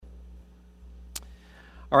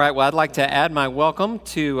All right, well, I'd like to add my welcome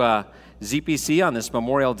to ZPC on this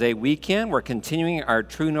Memorial Day weekend. We're continuing our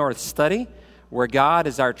True North study, where God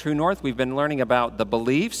is our true north. We've been learning about the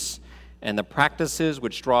beliefs and the practices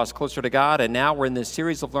which draw us closer to God, and now we're in this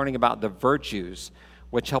series of learning about the virtues,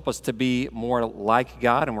 which help us to be more like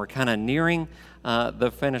God, and we're kind of nearing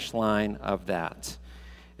the finish line of that.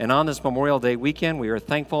 And on this Memorial Day weekend, we are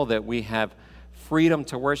thankful that we have freedom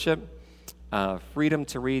to worship, freedom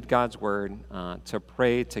to read God's Word, to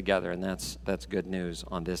pray together, and that's good news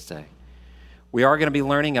on this day. We are going to be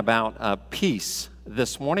learning about peace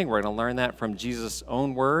this morning. We're going to learn that from Jesus'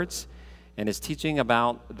 own words and his teaching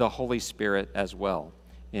about the Holy Spirit as well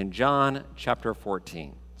in John chapter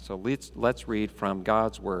 14. So let's read from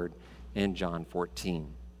God's Word in John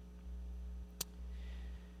 14.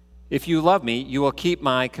 If you love me, you will keep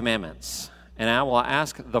my commandments. And I will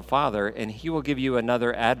ask the Father, and he will give you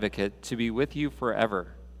another advocate to be with you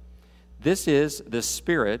forever. This is the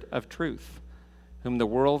Spirit of truth, whom the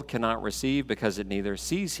world cannot receive because it neither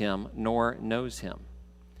sees him nor knows him.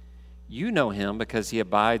 You know him because he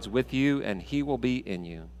abides with you, and he will be in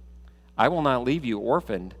you. I will not leave you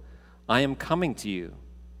orphaned. I am coming to you.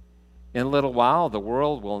 In a little while, the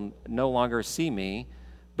world will no longer see me,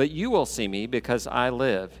 but you will see me because I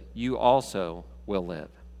live. You also will live.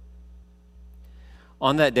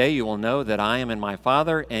 On that day you will know that I am in my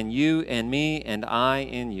Father, and you in me, and I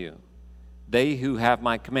in you. They who have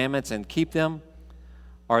my commandments and keep them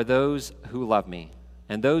are those who love me.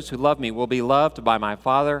 And those who love me will be loved by my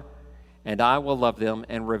Father, and I will love them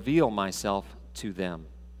and reveal myself to them.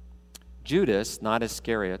 Judas, not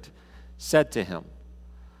Iscariot, said to him,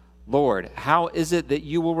 Lord, how is it that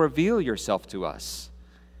you will reveal yourself to us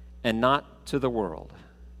and not to the world?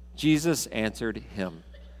 Jesus answered him,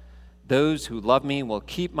 Those who love me will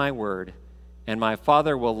keep my word, and my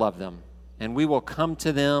Father will love them, and we will come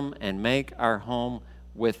to them and make our home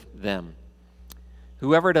with them.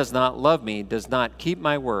 Whoever does not love me does not keep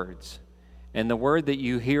my words, and the word that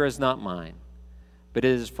you hear is not mine, but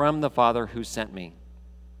it is from the Father who sent me.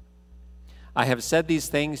 I have said these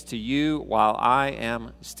things to you while I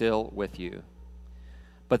am still with you.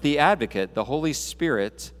 But the Advocate, the Holy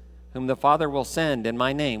Spirit, whom the Father will send in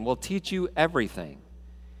my name, will teach you everything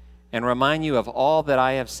and remind you of all that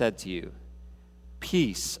I have said to you.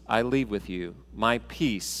 Peace I leave with you, my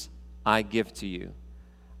peace I give to you.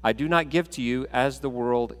 I do not give to you as the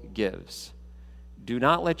world gives. Do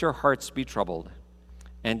not let your hearts be troubled,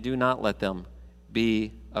 and do not let them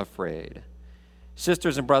be afraid.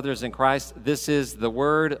 Sisters and brothers in Christ, this is the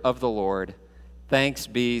word of the Lord. Thanks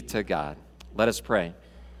be to God. Let us pray.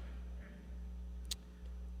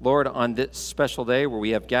 Lord, on this special day where we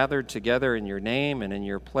have gathered together in your name and in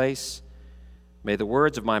your place, may the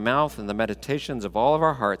words of my mouth and the meditations of all of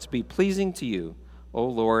our hearts be pleasing to you, O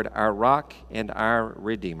Lord, our rock and our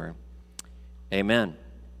Redeemer. Amen.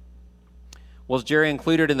 Well, as Jerry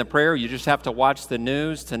included in the prayer, you just have to watch the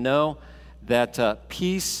news to know that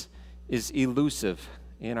peace is elusive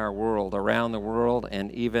in our world, around the world,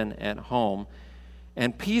 and even at home.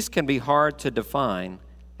 And peace can be hard to define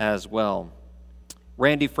as well.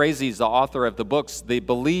 Randy Frazee is the author of the books, the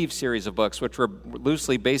Believe series of books, which we're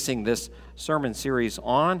loosely basing this sermon series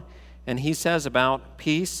on. And he says about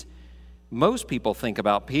peace, most people think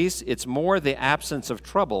about peace, it's more the absence of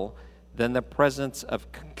trouble than the presence of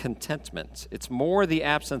contentment. It's more the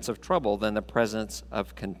absence of trouble than the presence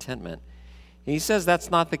of contentment. And he says that's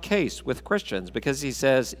not the case with Christians, because he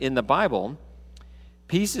says in the Bible,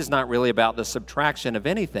 peace is not really about the subtraction of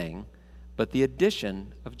anything, but the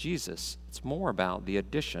addition of Jesus. It's more about the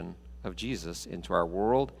addition of Jesus into our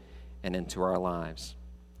world and into our lives.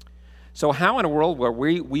 So how in a world where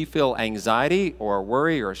we feel anxiety or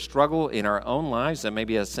worry or struggle in our own lives, and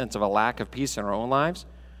maybe a sense of a lack of peace in our own lives,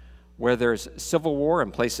 where there's civil war in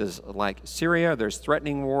places like Syria, there's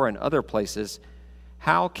threatening war in other places,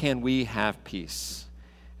 how can we have peace?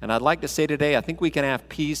 And I'd like to say today, I think we can have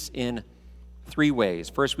peace in three ways.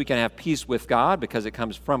 First, we can have peace with God because it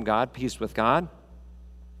comes from God, peace with God.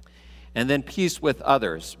 And then peace with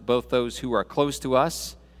others, both those who are close to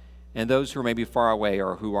us and those who are maybe far away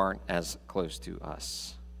or who aren't as close to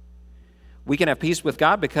us. We can have peace with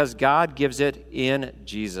God because God gives it in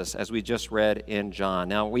Jesus, as we just read in John.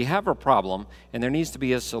 Now, we have a problem, and there needs to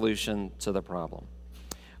be a solution to the problem.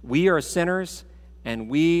 We are sinners, and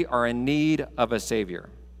we are in need of a Savior.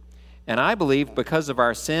 And I believe because of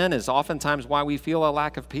our sin is oftentimes why we feel a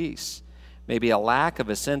lack of peace. Maybe a lack of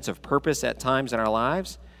a sense of purpose at times in our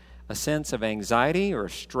lives, a sense of anxiety or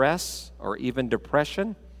stress or even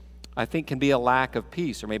depression, I think can be a lack of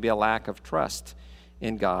peace or maybe a lack of trust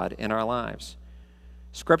in God in our lives.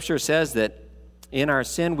 Scripture says that In our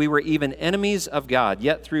sin, we were even enemies of God.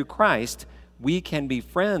 Yet through Christ, we can be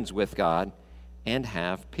friends with God and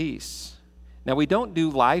have peace. Now, we don't do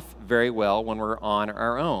life very well when we're on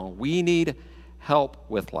our own. We need help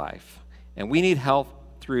with life. And we need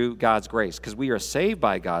help through God's grace, because we are saved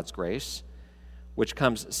by God's grace, which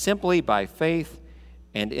comes simply by faith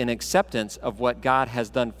and in acceptance of what God has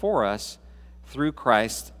done for us through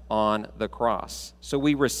Christ on the cross. So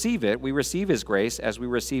we receive it. We receive his grace as we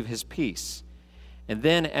receive his peace. And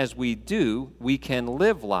then as we do, we can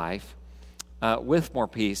live life with more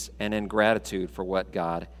peace and in gratitude for what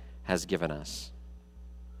God has given us.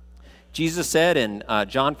 Jesus said in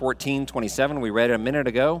John 14:27, we read it a minute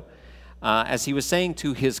ago, as he was saying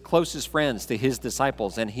to his closest friends, to his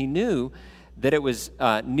disciples, and he knew that it was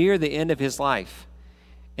near the end of his life,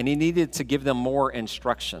 and he needed to give them more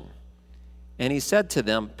instruction. And he said to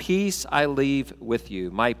them, "Peace I leave with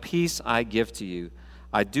you, my peace I give to you.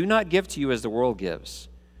 I do not give to you as the world gives.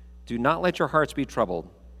 Do not let your hearts be troubled,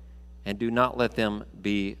 and do not let them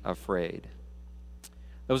be afraid."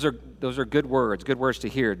 Those are good words to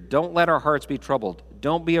hear. Don't let our hearts be troubled.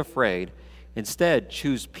 Don't be afraid. Instead,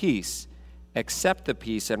 choose peace, accept the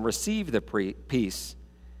peace, and receive the peace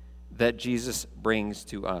that Jesus brings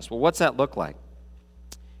to us. Well, what's that look like?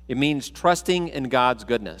 It means trusting in God's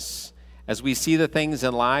goodness. As we see the things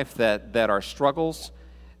in life that are struggles,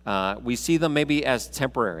 we see them maybe as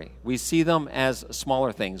temporary. We see them as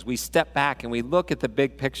smaller things. We step back and we look at the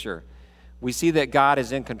big picture. We see that God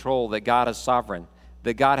is in control, that God is sovereign,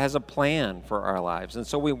 that God has a plan for our lives. And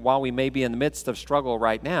so while we may be in the midst of struggle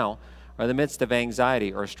right now, or in the midst of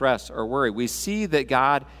anxiety or stress or worry, we see that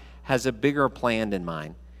God has a bigger plan in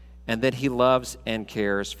mind and that he loves and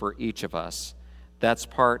cares for each of us. That's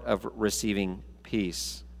part of receiving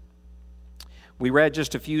peace. We read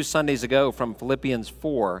just a few Sundays ago from Philippians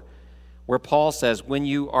 4, where Paul says, when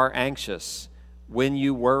you are anxious, when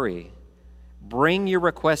you worry, bring your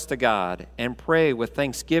requests to God and pray with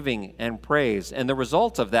thanksgiving and praise. And the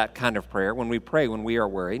result of that kind of prayer, when we pray when we are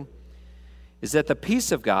worried, is that the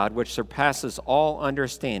peace of God, which surpasses all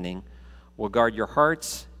understanding, will guard your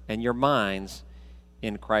hearts and your minds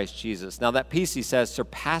in Christ Jesus. Now that peace, he says,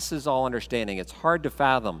 surpasses all understanding. It's hard to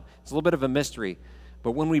fathom. It's a little bit of a mystery.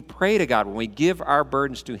 But when we pray to God, when we give our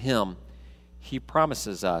burdens to him, he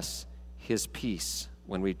promises us his peace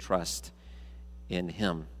when we trust in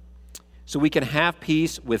him. So we can have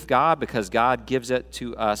peace with God because God gives it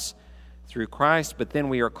to us through Christ, but then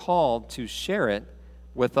we are called to share it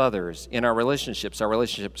with others in our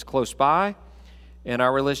relationships close by, and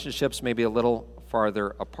our relationships maybe a little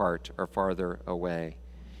farther apart or farther away.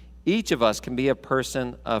 Each of us can be a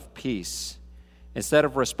person of peace. Instead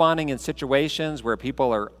of responding in situations where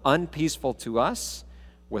people are unpeaceful to us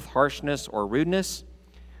with harshness or rudeness,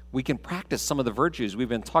 we can practice some of the virtues we've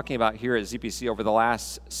been talking about here at ZPC over the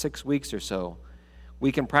last 6 weeks or so.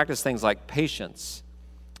 We can practice things like patience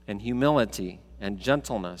and humility and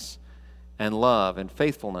gentleness and love and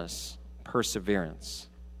faithfulness, perseverance.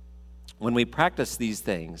 When we practice these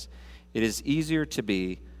things, it is easier to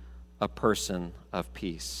be a person of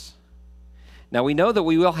peace. Now, we know that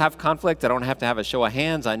we will have conflict. I don't have to have a show of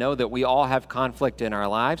hands. I know that we all have conflict in our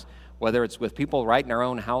lives, whether it's with people right in our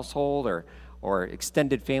own household or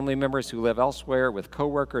extended family members who live elsewhere, with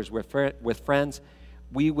coworkers, with friends.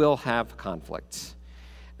 We will have conflict.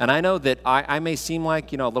 And I know that I may seem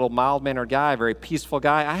like, a little mild-mannered guy, a very peaceful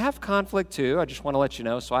guy. I have conflict too. I just want to let you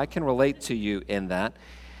know, so I can relate to you in that.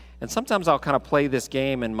 And sometimes I'll kind of play this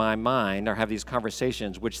game in my mind or have these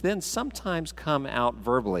conversations, which then sometimes come out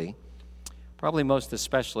verbally, probably most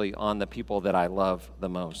especially on the people that I love the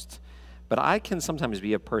most. But I can sometimes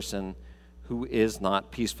be a person who is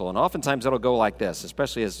not peaceful. And oftentimes it'll go like this,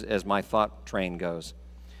 especially as my thought train goes.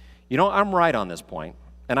 I'm right on this point,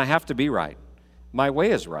 and I have to be right. My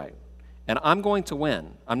way is right, and I'm going to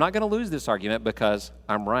win. I'm not going to lose this argument because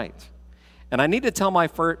I'm right. And I need to tell my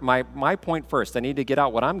point first. I need to get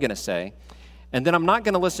out what I'm going to say. And then I'm not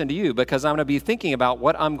going to listen to you because I'm going to be thinking about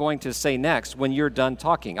what I'm going to say next when you're done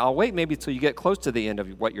talking. I'll wait maybe till you get close to the end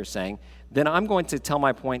of what you're saying. Then I'm going to tell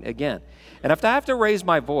my point again. And if I have to raise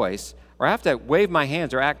my voice or I have to wave my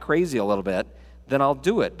hands or act crazy a little bit, then I'll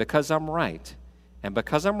do it because I'm right. And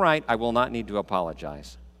because I'm right, I will not need to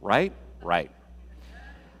apologize. Right? Right.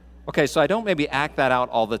 Okay, so I don't maybe act that out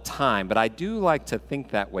all the time, but I do like to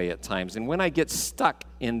think that way at times. And when I get stuck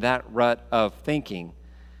in that rut of thinking,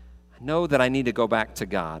 I know that I need to go back to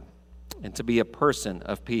God and to be a person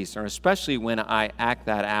of peace, or especially when I act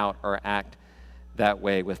that out or act that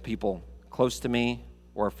way with people close to me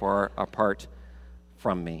or far apart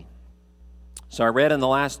from me. So I read in the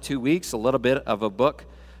last 2 weeks a little bit of a book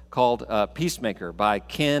called Peacemaker by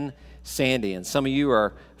Ken Sandy. And some of you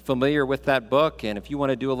are familiar with that book, and if you want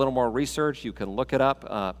to do a little more research, you can look it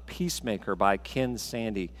up, Peacemaker by Ken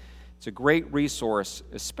Sande. It's a great resource,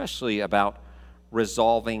 especially about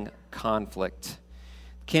resolving conflict.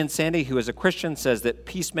 Ken Sande, who is a Christian, says that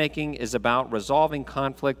peacemaking is about resolving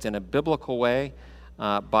conflict in a biblical way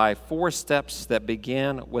by 4 steps that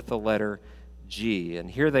begin with the letter G. And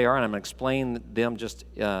here they are, and I'm going to explain them just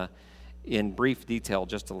in brief detail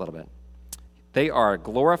just a little bit. They are: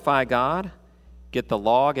 glorify God, get the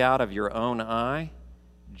log out of your own eye,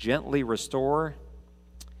 gently restore,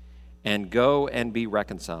 and go and be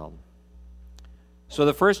reconciled. So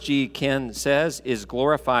the first G, Ken says, is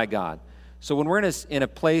glorify God. So when we're in a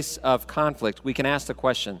place of conflict, we can ask the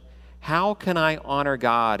question, how can I honor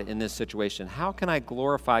God in this situation? How can I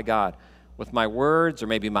glorify God with my words, or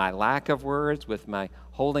maybe my lack of words, with my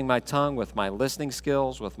holding my tongue, with my listening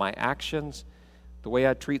skills, with my actions, the way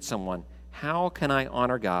I treat someone? How can I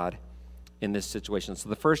honor God in this situation? So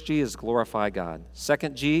the first G is glorify God.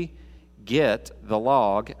 Second G, get the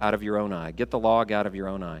log out of your own eye. Get the log out of your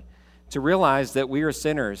own eye. To realize that we are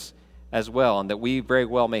sinners as well, and that we very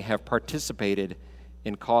well may have participated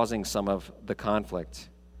in causing some of the conflict.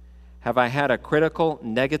 Have I had a critical,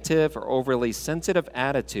 negative, or overly sensitive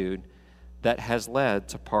attitude that has led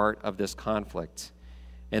to part of this conflict?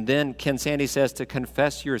 And then Ken Sande says to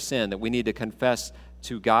confess your sin, that we need to confess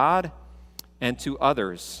to God and to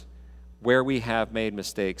others where we have made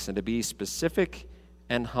mistakes, and to be specific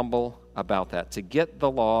and humble about that, to get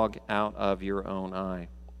the log out of your own eye.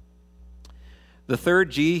 The third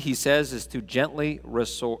G, he says, is to gently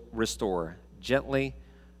restore. Gently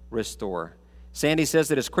restore. Sande says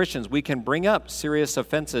that as Christians, we can bring up serious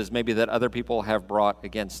offenses maybe that other people have brought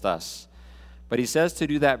against us. But he says to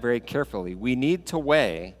do that very carefully. We need to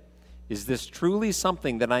weigh, is this truly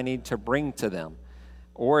something that I need to bring to them?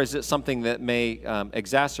 Or is it something that may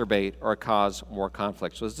exacerbate or cause more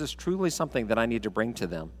conflict? So is this truly something that I need to bring to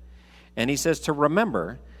them? And he says to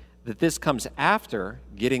remember that this comes after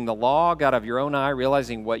getting the log out of your own eye,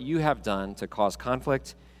 realizing what you have done to cause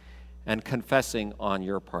conflict, and confessing on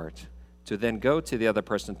your part, to then go to the other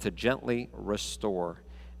person to gently restore.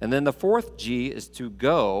 And then the fourth G is to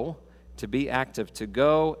go, to be active, to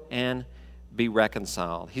go and be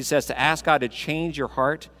reconciled. He says to ask God to change your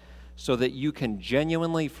heart so that you can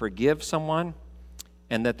genuinely forgive someone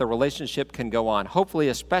and that the relationship can go on. Hopefully,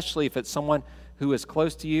 especially if it's someone who is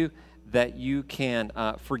close to you, that you can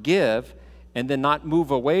forgive and then not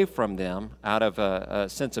move away from them out of a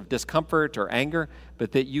sense of discomfort or anger,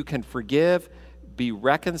 but that you can forgive, be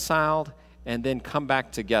reconciled, and then come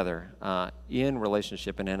back together in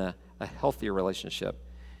relationship and in a healthier relationship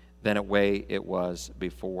than a way it was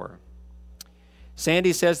before.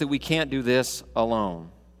 Sande says that we can't do this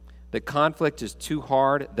alone, that conflict is too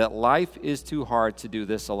hard, that life is too hard to do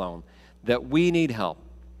this alone, that we need help.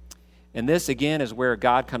 And this, again, is where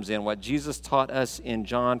God comes in, what Jesus taught us in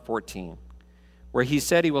John 14, where he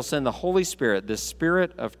said he will send the Holy Spirit, the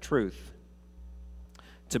Spirit of truth,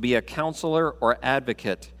 to be a counselor or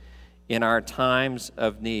advocate in our times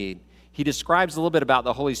of need. He describes a little bit about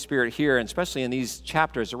the Holy Spirit here, and especially in these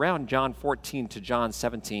chapters around John 14 to John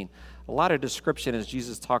 17. A lot of description as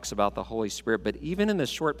Jesus talks about the Holy Spirit, but even in this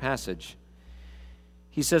short passage,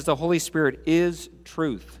 he says the Holy Spirit is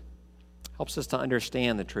truth, helps us to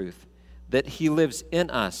understand the truth, that he lives in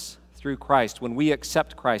us through Christ. When we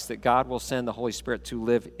accept Christ, that God will send the Holy Spirit to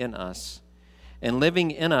live in us. And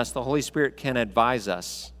living in us, the Holy Spirit can advise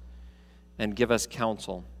us and give us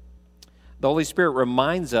counsel. The Holy Spirit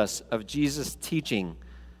reminds us of Jesus' teaching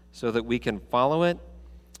so that we can follow it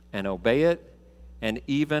and obey it and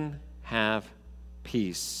even have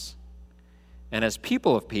peace. And as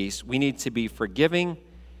people of peace, we need to be forgiving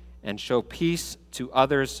and show peace to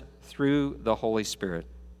others through the Holy Spirit.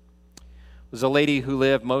 Was a lady who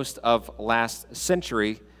lived most of last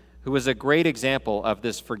century who was a great example of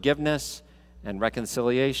this forgiveness and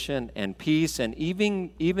reconciliation and peace, and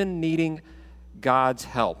even needing God's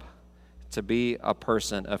help to be a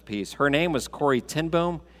person of peace. Her name was Corrie ten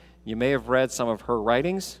Boom. You may have read some of her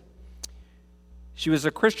writings. She was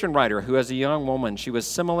a Christian writer who, as a young woman, she was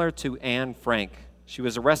similar to Anne Frank. She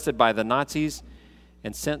was arrested by the Nazis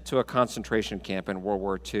and sent to a concentration camp in World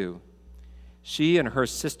War II. She and her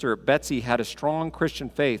sister Betsy had a strong Christian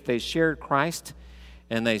faith. They shared Christ,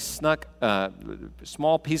 and they snuck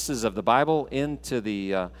small pieces of the Bible into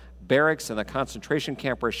the barracks in the concentration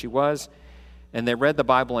camp where she was, and they read the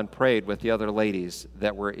Bible and prayed with the other ladies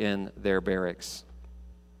that were in their barracks.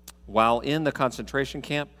 While in the concentration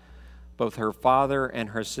camp, both her father and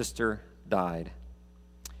her sister died.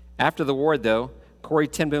 After the war, though, Corrie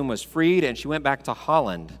ten Boom was freed, and she went back to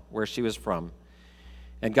Holland, where she was from.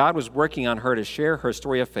 And God was working on her to share her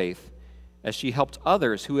story of faith as she helped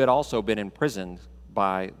others who had also been imprisoned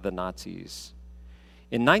by the Nazis.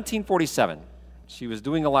 In 1947, she was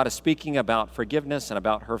doing a lot of speaking about forgiveness and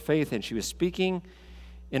about her faith, and she was speaking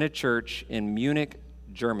in a church in Munich,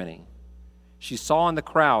 Germany. She saw in the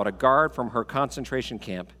crowd a guard from her concentration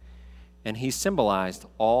camp, and he symbolized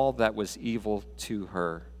all that was evil to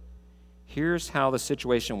her. Here's how the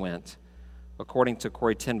situation went, according to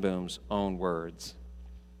Corrie ten Boom's own words.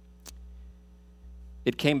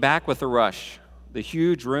 It came back with a rush. The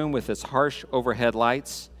huge room with its harsh overhead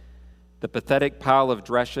lights, the pathetic pile of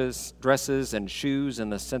dresses and shoes in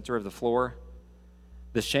the center of the floor,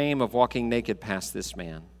 the shame of walking naked past this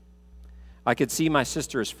man. I could see my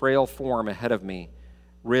sister's frail form ahead of me,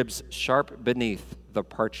 ribs sharp beneath the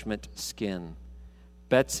parchment skin.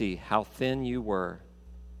 Betsy, how thin you were.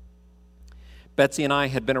 Betsy and I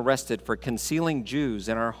had been arrested for concealing Jews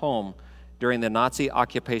in our home during the Nazi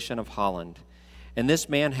occupation of Holland. And this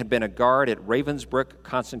man had been a guard at Ravensbrück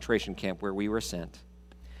concentration camp where we were sent.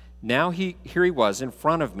 Now here he was in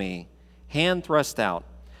front of me, hand thrust out.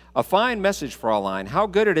 A fine message, Fraulein. How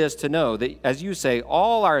good it is to know that, as you say,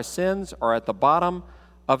 all our sins are at the bottom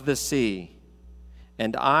of the sea.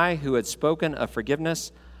 And I, who had spoken of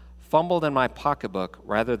forgiveness, fumbled in my pocketbook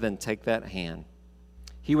rather than take that hand.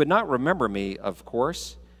 He would not remember me, of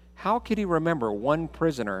course. How could he remember one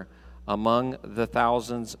prisoner among the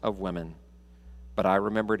thousands of women? But I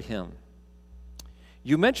remembered him.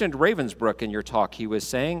 You mentioned Ravensbrück in your talk, he was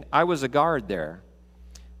saying. I was a guard there.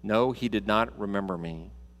 No, he did not remember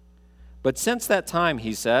me. But since that time,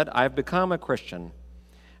 he said, I have become a Christian,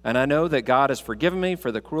 and I know that God has forgiven me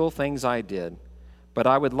for the cruel things I did. But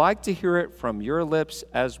I would like to hear it from your lips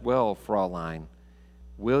as well, Fraulein.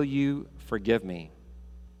 Will you forgive me?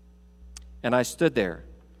 And I stood there,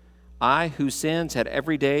 I whose sins had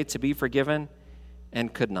every day to be forgiven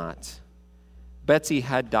and could not. Betsy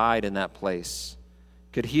had died in that place.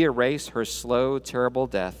 Could he erase her slow, terrible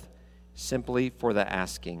death simply for the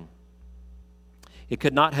asking? It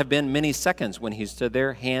could not have been many seconds when he stood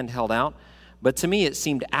there, hand held out, but to me it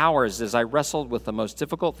seemed hours as I wrestled with the most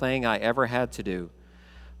difficult thing I ever had to do.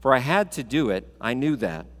 For I had to do it, I knew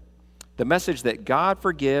that. The message that God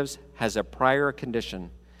forgives has a prior condition,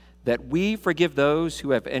 that we forgive those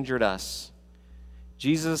who have injured us.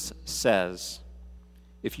 Jesus says,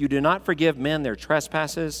 if you do not forgive men their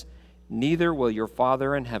trespasses, neither will your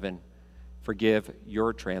Father in heaven forgive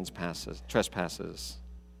your trespasses.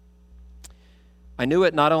 I knew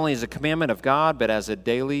it not only as a commandment of God, but as a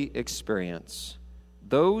daily experience.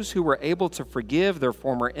 Those who were able to forgive their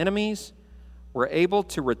former enemies were able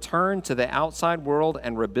to return to the outside world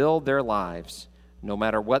and rebuild their lives, no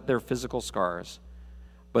matter what their physical scars.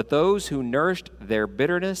 But those who nourished their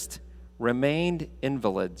bitterness remained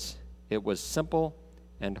invalids. It was simple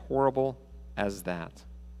and horrible as that.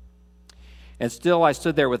 And still I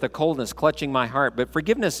stood there with a coldness clutching my heart. But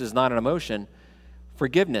forgiveness is not an emotion.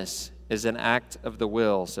 Forgiveness is an act of the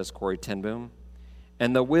will, says Corrie ten Boom.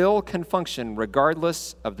 And the will can function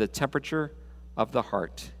regardless of the temperature of the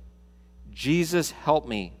heart. Jesus, help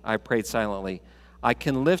me, I prayed silently. I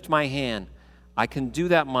can lift my hand. I can do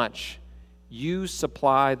that much. You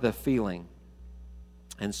supply the feeling.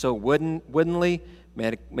 And so woodenly,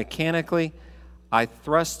 mechanically, I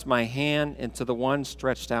thrust my hand into the one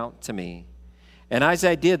stretched out to me. And as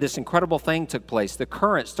I did, this incredible thing took place. The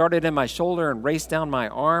current started in my shoulder and raced down my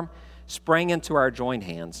arm, sprang into our joined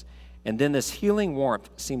hands. And then this healing warmth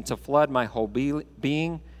seemed to flood my whole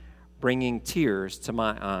being, bringing tears to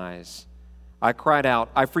my eyes. I cried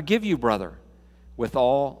out, I forgive you, brother, with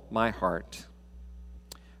all my heart.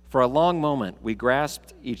 For a long moment, we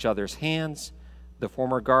grasped each other's hands, the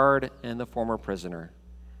former guard and the former prisoner.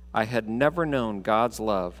 I had never known God's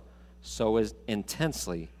love so as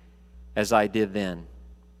intensely as I did then.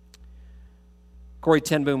 Corrie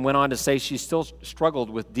ten Boom went on to say she still struggled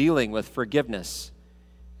with dealing with forgiveness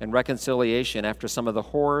and reconciliation after some of the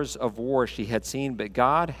horrors of war she had seen, but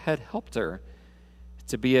God had helped her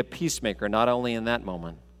to be a peacemaker, not only in that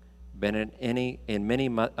moment, but in many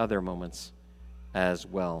other moments as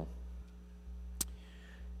well.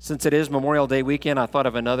 Since it is Memorial Day weekend, I thought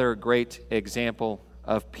of another great example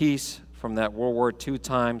of peace from that World War II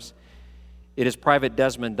times. It is Private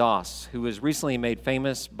Desmond Doss, who was recently made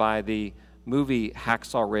famous by the movie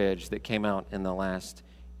Hacksaw Ridge that came out in the last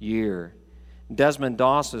year. Desmond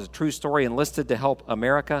Doss is a true story, enlisted to help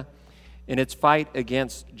America in its fight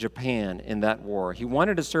against Japan in that war. He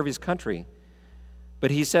wanted to serve his country, but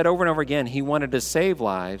he said over and over again he wanted to save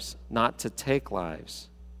lives, not to take lives.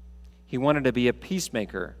 He wanted to be a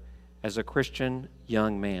peacemaker as a Christian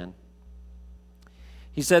young man.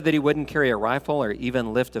 He said that he wouldn't carry a rifle or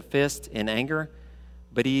even lift a fist in anger,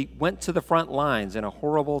 but he went to the front lines in a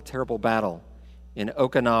horrible, terrible battle in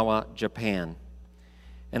Okinawa, Japan.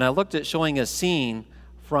 And I looked at showing a scene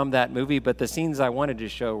from that movie, but the scenes I wanted to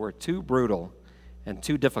show were too brutal and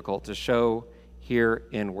too difficult to show here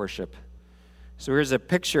in worship. So here's a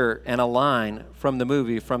picture and a line from the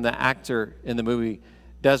movie, from the actor in the movie,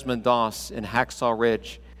 Desmond Doss in Hacksaw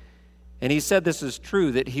Ridge. And he said this is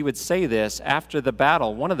true, that he would say this after the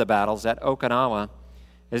battle, one of the battles at Okinawa.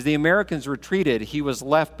 As the Americans retreated, he was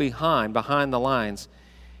left behind the lines,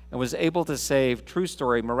 and was able to save, true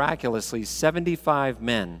story, miraculously, 75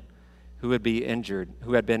 men who had been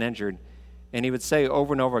injured. And he would say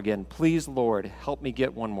over and over again, "Please, Lord, help me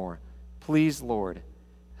get one more. Please, Lord,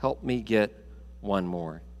 help me get one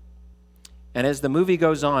more." And as the movie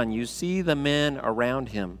goes on, you see the men around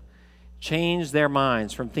him change their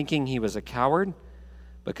minds from thinking he was a coward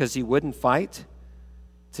because he wouldn't fight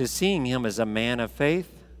to seeing him as a man of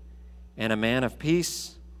faith and a man of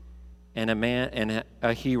peace and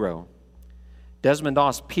a hero. Desmond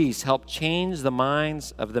Doss' peace helped change the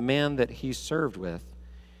minds of the men that he served with.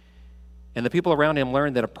 And the people around him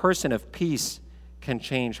learned that a person of peace can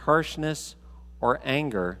change harshness or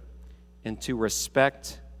anger into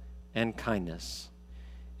respect and kindness.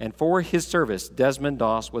 And for his service, Desmond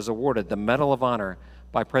Doss was awarded the Medal of Honor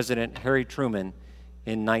by President Harry Truman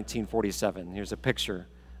in 1947. Here's a picture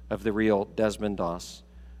of the real Desmond Doss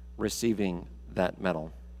receiving that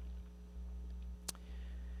medal.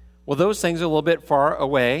 Well, those things are a little bit far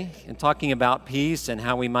away in talking about peace and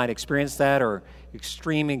how we might experience that, or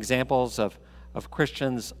extreme examples of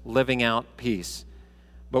Christians living out peace.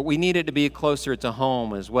 But we need it to be closer to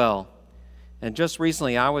home as well. And just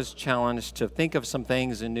recently, I was challenged to think of some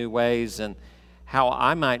things in new ways and how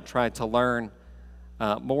I might try to learn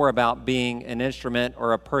more about being an instrument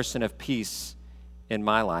or a person of peace in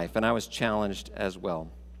my life. And I was challenged as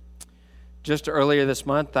well. Just earlier this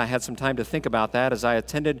month, I had some time to think about that as I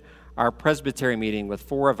attended our presbytery meeting with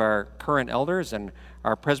 4 of our current elders. And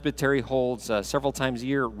our presbytery holds several times a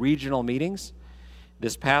year regional meetings.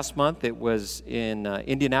 This past month, it was in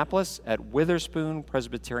Indianapolis at Witherspoon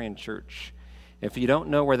Presbyterian Church. If you don't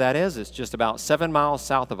know where that is, it's just about 7 miles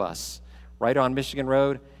south of us, right on Michigan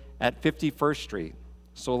Road at 51st Street.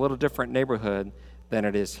 So a little different neighborhood than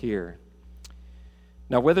it is here.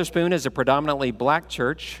 Now, Witherspoon is a predominantly black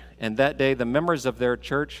church, and that day the members of their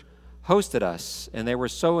church hosted us, and they were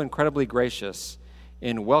so incredibly gracious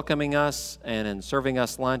in welcoming us and in serving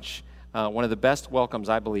us lunch, one of the best welcomes,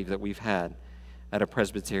 I believe, that we've had at a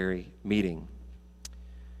presbytery meeting.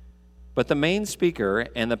 But the main speaker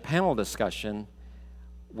and the panel discussion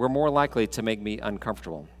were more likely to make me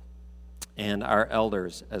uncomfortable, and our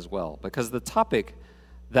elders as well, because the topic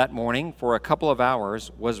that morning for a couple of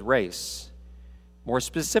hours was race, more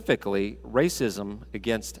specifically, racism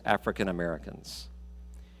against African Americans.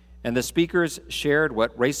 And the speakers shared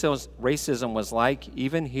what racism was like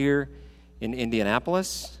even here in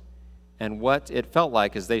Indianapolis, and what it felt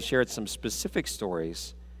like as they shared some specific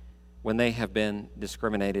stories when they have been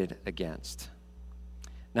discriminated against.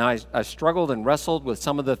 Now, I struggled and wrestled with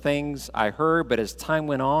some of the things I heard, but as time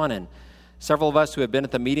went on, and several of us who had been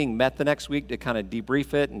at the meeting met the next week to kind of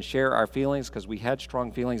debrief it and share our feelings, because we had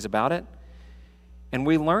strong feelings about it. And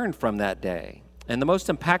we learned from that day. And the most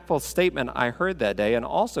impactful statement I heard that day, and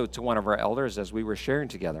also to one of our elders as we were sharing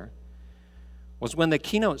together, was when the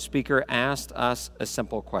keynote speaker asked us a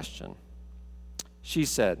simple question. She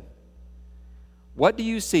said, "What do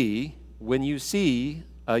you see when you see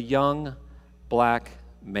a young black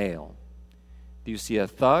male? Do you see a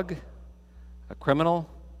thug, a criminal,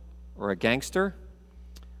 or a gangster?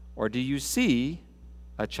 Or do you see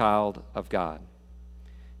a child of God?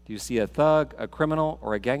 Do you see a thug, a criminal,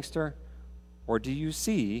 or a gangster? Or do you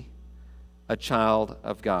see a child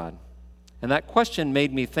of God?" And that question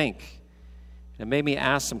made me think. It made me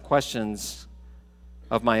ask some questions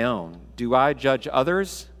of my own. Do I judge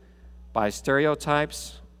others by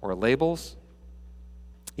stereotypes or labels?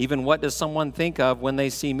 Even what does someone think of when they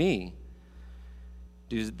see me?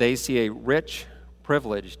 Do they see a rich,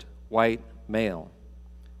 privileged white male?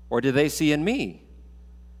 Or do they see in me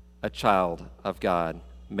a child of God,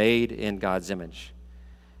 made in God's image?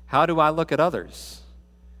 How do I look at others?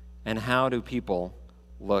 And how do people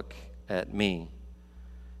look at me?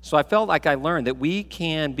 So I felt like I learned that we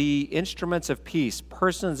can be instruments of peace,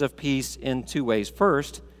 persons of peace, in 2 ways.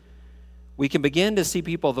 First, we can begin to see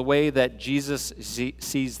people the way that Jesus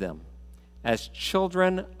sees them, as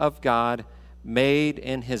children of God made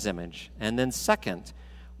in his image. And then second,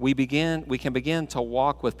 we can begin to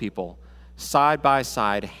walk with people side by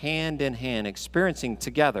side, hand in hand, experiencing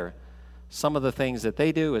together some of the things that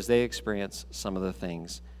they do as they experience some of the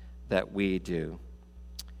things that we do.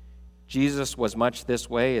 Jesus was much this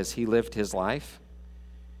way as he lived his life.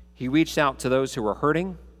 He reached out to those who were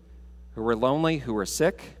hurting, who were lonely, who were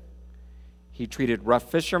sick. He treated rough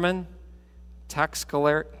fishermen, tax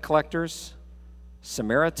collectors,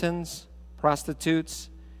 Samaritans, prostitutes,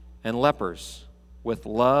 and lepers with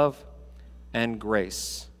love and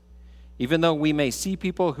grace. Even though we may see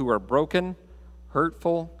people who are broken,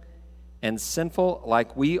 hurtful, and sinful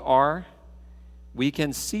like we are, we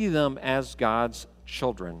can see them as God's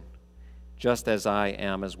children, just as I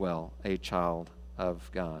am as well, a child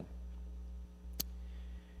of God.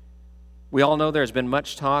 We all know there's been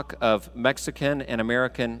much talk of Mexican and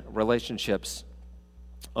American relationships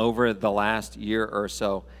over the last year or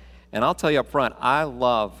so. And I'll tell you up front, I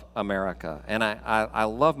love America, and I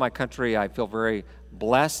love my country. I feel very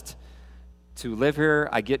blessed to live here.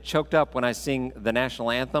 I get choked up when I sing the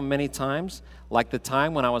national anthem many times, like the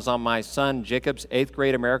time when I was on my son Jacob's 8th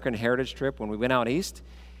grade American Heritage trip when we went out east,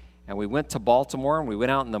 and we went to Baltimore, and we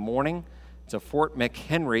went out in the morning to Fort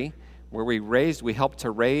McHenry, where we helped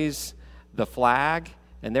to raise the flag.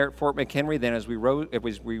 And there at Fort McHenry, then as we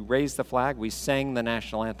raised the flag, we sang the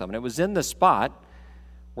national anthem. And it was in the spot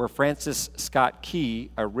where Francis Scott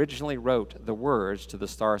Key originally wrote the words to the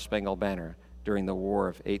Star-Spangled Banner during the War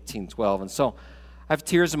of 1812. And so I have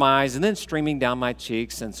tears in my eyes and then streaming down my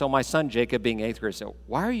cheeks. And so my son Jacob, being 8th grade, said,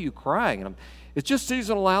 "Why are you crying?" And "It's just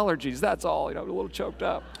seasonal allergies, that's all." I'm a little choked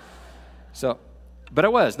up. But I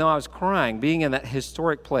was crying, being in that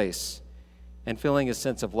historic place and feeling a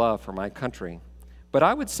sense of love for my country. But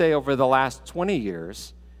I would say over the last 20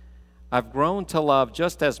 years, I've grown to love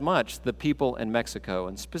just as much the people in Mexico,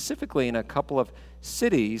 and specifically in a couple of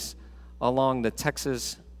cities along the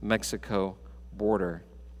Texas-Mexico border,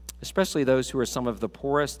 especially those who are some of the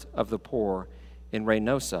poorest of the poor in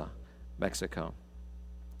Reynosa, Mexico.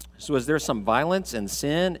 So is there some violence and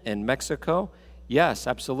sin in Mexico? Yes,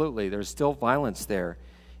 absolutely. There's still violence there,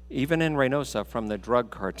 even in Reynosa, from the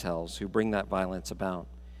drug cartels who bring that violence about.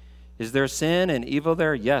 Is there sin and evil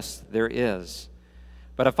there? Yes, there is.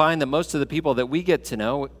 But I find that most of the people that we get to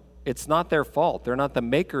know, it's not their fault. They're not the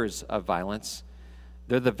makers of violence.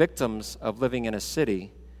 They're the victims of living in a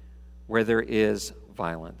city where there is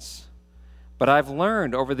violence. But I've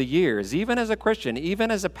learned over the years, even as a Christian,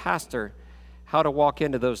 even as a pastor, how to walk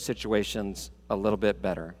into those situations a little bit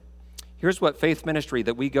better. Here's what Faith Ministry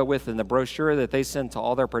that we go with in the brochure that they send to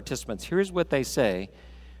all their participants. Here's what they say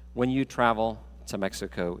when you travel to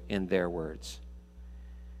Mexico in their words.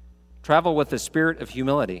 Travel with a spirit of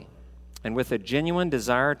humility and with a genuine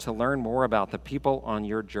desire to learn more about the people on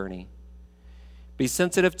your journey. Be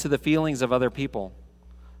sensitive to the feelings of other people.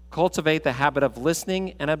 Cultivate the habit of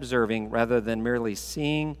listening and observing rather than merely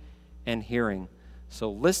seeing and hearing.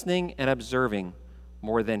 So listening and observing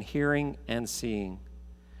more than hearing and seeing.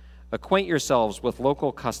 Acquaint yourselves with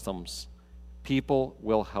local customs. People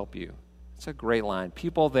will help you. It's a great line.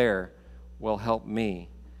 People there will help me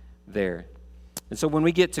there. And so when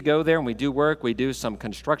we get to go there and we do work, we do some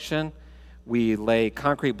construction, we lay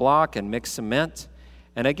concrete block and mix cement,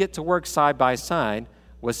 and I get to work side by side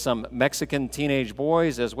with some Mexican teenage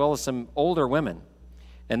boys as well as some older women.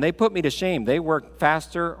 And they put me to shame. They work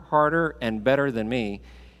faster, harder, and better than me,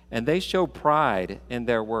 and they show pride in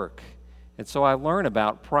their work. And so I learn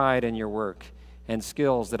about pride in your work and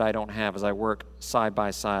skills that I don't have as I work side by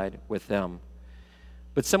side with them.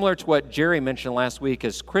 But similar to what Jerry mentioned last week,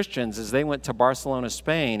 as Christians, as they went to Barcelona,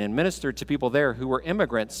 Spain, and ministered to people there who were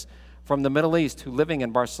immigrants from the Middle East who living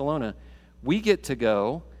in Barcelona, we get to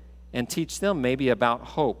go and teach them maybe about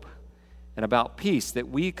hope and about peace, that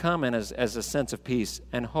we come in as a sense of peace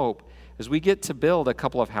and hope as we get to build a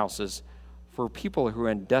couple of houses for people who are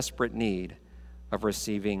in desperate need of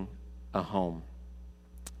receiving a home.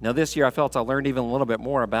 Now this year I felt I learned even a little bit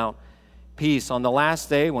more about peace. On the last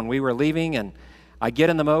day when we were leaving, and I get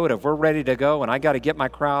in the mode of we're ready to go, and I got to get my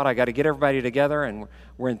crowd, I got to get everybody together, and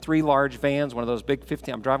we're in 3 large vans, one of those big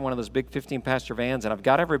 15, I'm driving one of those big 15-passenger vans, and I've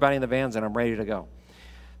got everybody in the vans, and I'm ready to go.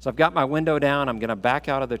 So I've got my window down, I'm going to back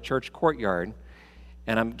out of the church courtyard,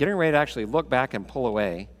 and I'm getting ready to actually look back and pull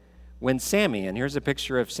away, when Sammy, and here's a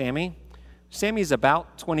picture of Sammy. Sammy's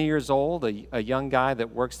about 20 years old, a young guy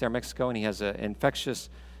that works there in Mexico, and he has an infectious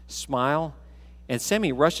smile. And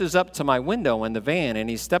Sammy rushes up to my window in the van, and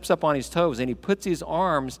he steps up on his toes, and he puts his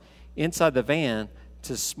arms inside the van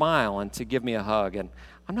to smile and to give me a hug. And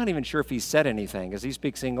I'm not even sure if he said anything, because he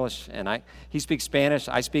speaks English, and he speaks Spanish.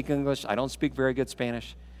 I speak English. I don't speak very good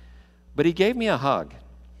Spanish. But he gave me a hug.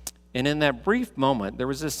 And in that brief moment, there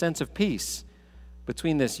was a sense of peace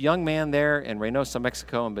between this young man there in Reynosa,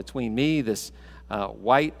 Mexico, and between me, this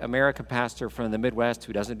white American pastor from the Midwest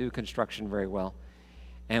who doesn't do construction very well.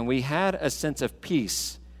 And we had a sense of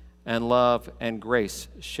peace and love and grace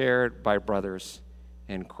shared by brothers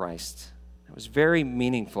in Christ. It was a very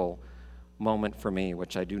meaningful moment for me,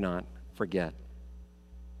 which I do not forget.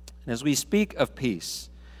 And as we speak of peace,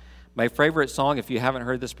 my favorite song, if you haven't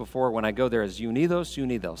heard this before, when I go there, is Unidos,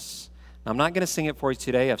 Unidos. Now, I'm not going to sing it for you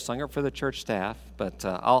today. I've sung it for the church staff, but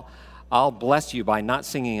I'll bless you by not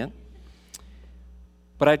singing it.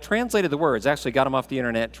 But I translated the words, actually got them off the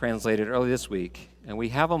internet, translated early this week, and we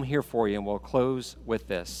have them here for you, and we'll close with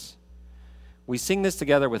this. We sing this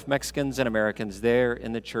together with Mexicans and Americans there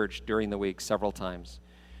in the church during the week several times.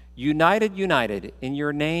 United, united, in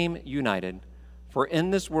your name united, for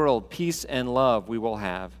in this world peace and love we will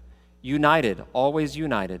have. United, always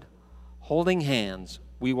united, holding hands,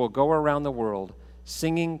 we will go around the world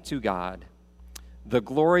singing to God. The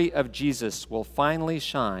glory of Jesus will finally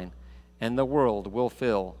shine, and the world will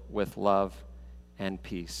fill with love and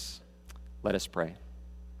peace. Let us pray.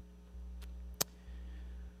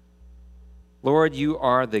 Lord, you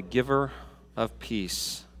are the giver of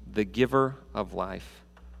peace, the giver of life.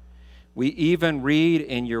 We even read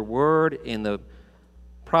in your word in the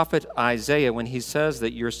prophet Isaiah when he says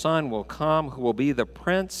that your Son will come who will be the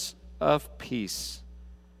Prince of Peace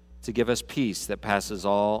to give us peace that passes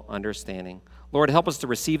all understanding. Lord, help us to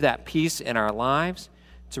receive that peace in our lives,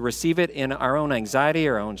 to receive it in our own anxiety,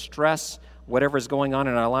 our own stress, whatever is going on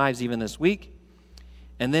in our lives even this week,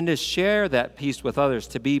 and then to share that peace with others,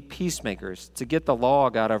 to be peacemakers, to get the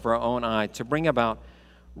log out of our own eye, to bring about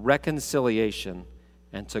reconciliation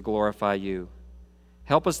and to glorify you.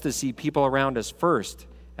 Help us to see people around us first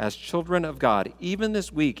as children of God, even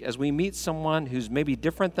this week as we meet someone who's maybe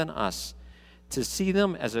different than us, to see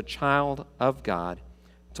them as a child of God,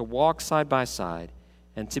 to walk side by side,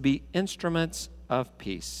 and to be instruments of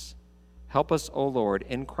peace. Help us, O Lord,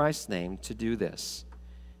 in Christ's name to do this.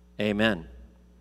 Amen.